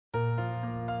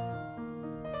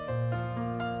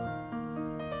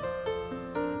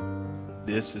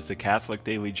This is the Catholic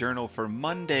Daily Journal for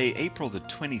Monday, April the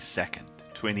 22nd,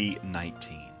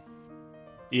 2019.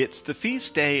 It's the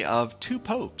feast day of two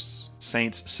popes,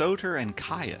 Saints Soter and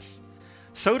Caius.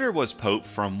 Soter was pope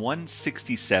from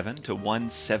 167 to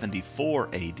 174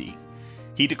 AD.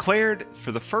 He declared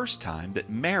for the first time that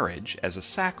marriage as a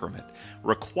sacrament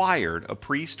required a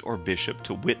priest or bishop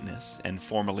to witness and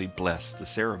formally bless the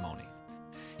ceremony.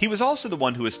 He was also the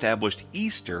one who established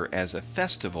Easter as a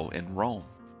festival in Rome.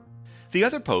 The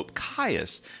other pope,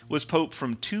 Caius, was pope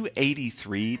from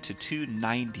 283 to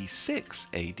 296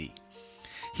 AD.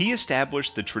 He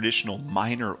established the traditional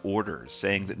minor orders,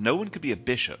 saying that no one could be a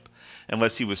bishop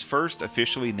unless he was first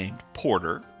officially named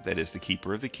porter, that is, the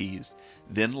keeper of the keys,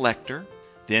 then lector,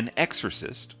 then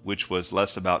exorcist, which was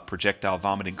less about projectile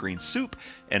vomiting green soup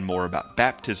and more about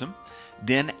baptism,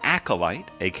 then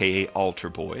acolyte, aka altar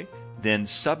boy, then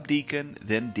subdeacon,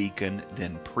 then deacon,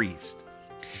 then priest.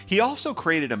 He also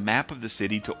created a map of the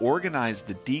city to organize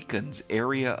the deacons'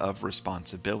 area of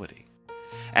responsibility.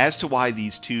 As to why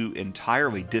these two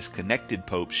entirely disconnected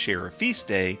popes share a feast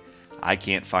day, I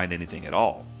can't find anything at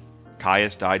all.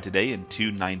 Caius died today in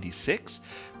 296,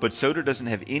 but Soter doesn't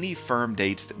have any firm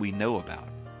dates that we know about.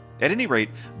 At any rate,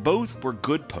 both were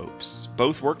good popes,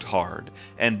 both worked hard,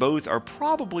 and both are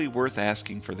probably worth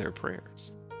asking for their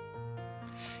prayers.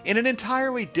 In an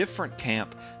entirely different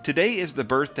camp, today is the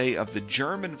birthday of the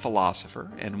German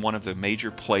philosopher and one of the major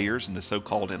players in the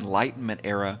so-called Enlightenment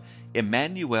era,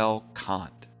 Immanuel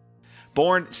Kant.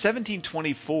 Born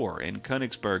 1724 in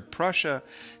Königsberg, Prussia,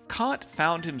 Kant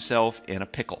found himself in a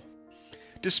pickle.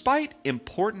 Despite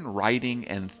important writing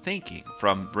and thinking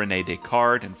from René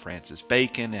Descartes and Francis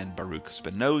Bacon and Baruch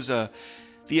Spinoza,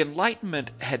 the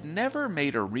Enlightenment had never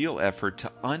made a real effort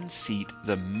to unseat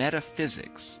the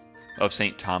metaphysics of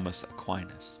St. Thomas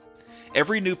Aquinas.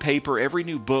 Every new paper, every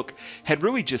new book had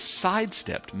really just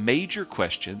sidestepped major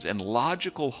questions and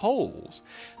logical holes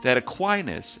that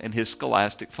Aquinas and his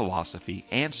scholastic philosophy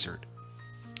answered.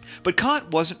 But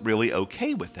Kant wasn't really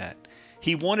okay with that.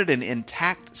 He wanted an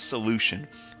intact solution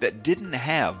that didn't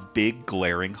have big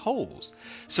glaring holes.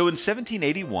 So in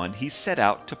 1781, he set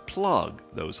out to plug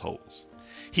those holes.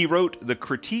 He wrote The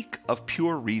Critique of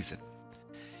Pure Reason.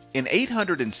 In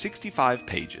 865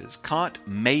 pages, Kant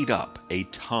made up a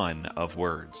ton of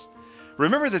words.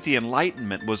 Remember that the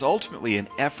Enlightenment was ultimately an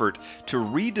effort to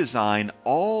redesign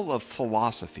all of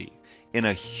philosophy in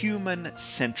a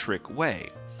human-centric way.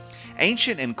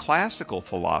 Ancient and classical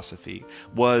philosophy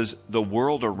was the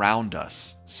world around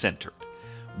us centered.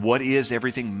 What is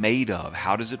everything made of?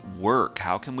 How does it work?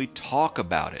 How can we talk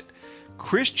about it?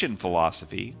 Christian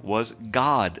philosophy was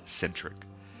God-centric.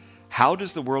 How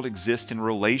does the world exist in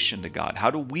relation to God?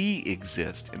 How do we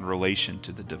exist in relation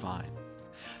to the divine?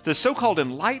 The so-called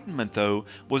Enlightenment, though,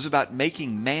 was about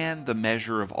making man the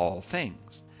measure of all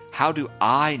things. How do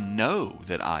I know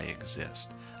that I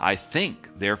exist? I think,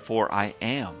 therefore I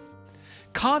am.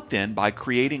 Kant then, by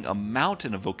creating a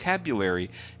mountain of vocabulary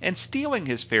and stealing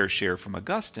his fair share from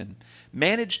Augustine,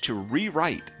 managed to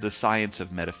rewrite the science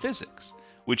of metaphysics,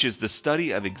 which is the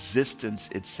study of existence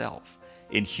itself,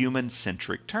 in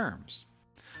human-centric terms.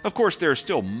 Of course, there are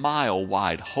still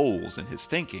mile-wide holes in his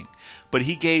thinking, but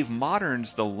he gave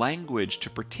moderns the language to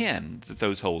pretend that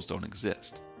those holes don't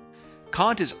exist.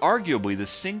 Kant is arguably the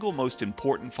single most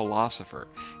important philosopher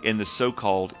in the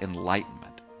so-called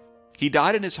Enlightenment. He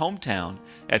died in his hometown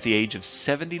at the age of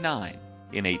 79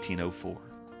 in 1804.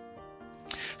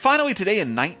 Finally, today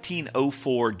in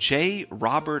 1904, J.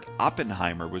 Robert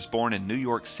Oppenheimer was born in New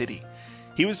York City.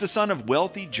 He was the son of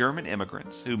wealthy German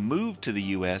immigrants who moved to the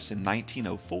U.S. in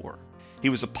 1904. He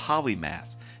was a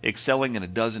polymath, excelling in a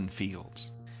dozen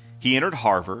fields. He entered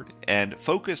Harvard and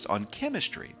focused on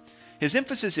chemistry. His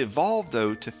emphasis evolved,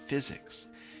 though, to physics.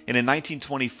 And in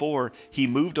 1924, he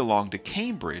moved along to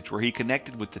Cambridge, where he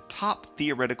connected with the top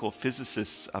theoretical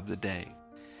physicists of the day.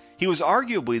 He was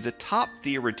arguably the top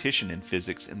theoretician in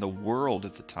physics in the world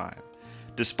at the time,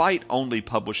 despite only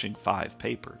publishing 5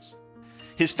 papers.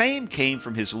 His fame came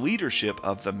from his leadership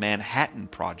of the Manhattan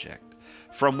Project,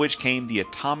 from which came the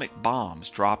atomic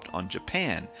bombs dropped on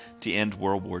Japan to end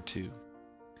World War II.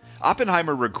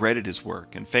 Oppenheimer regretted his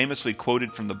work and famously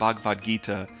quoted from the Bhagavad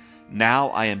Gita, "Now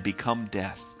I am become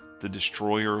death, the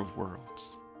destroyer of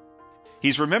worlds."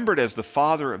 He's remembered as the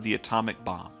father of the atomic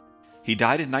bomb. He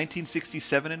died in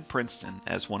 1967 in Princeton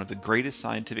as one of the greatest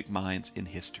scientific minds in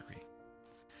history.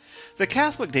 The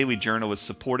Catholic Daily Journal is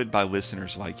supported by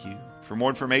listeners like you. For more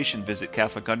information, visit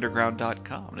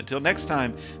CatholicUnderground.com. And until next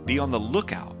time, be on the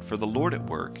lookout for the Lord at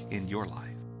work in your life.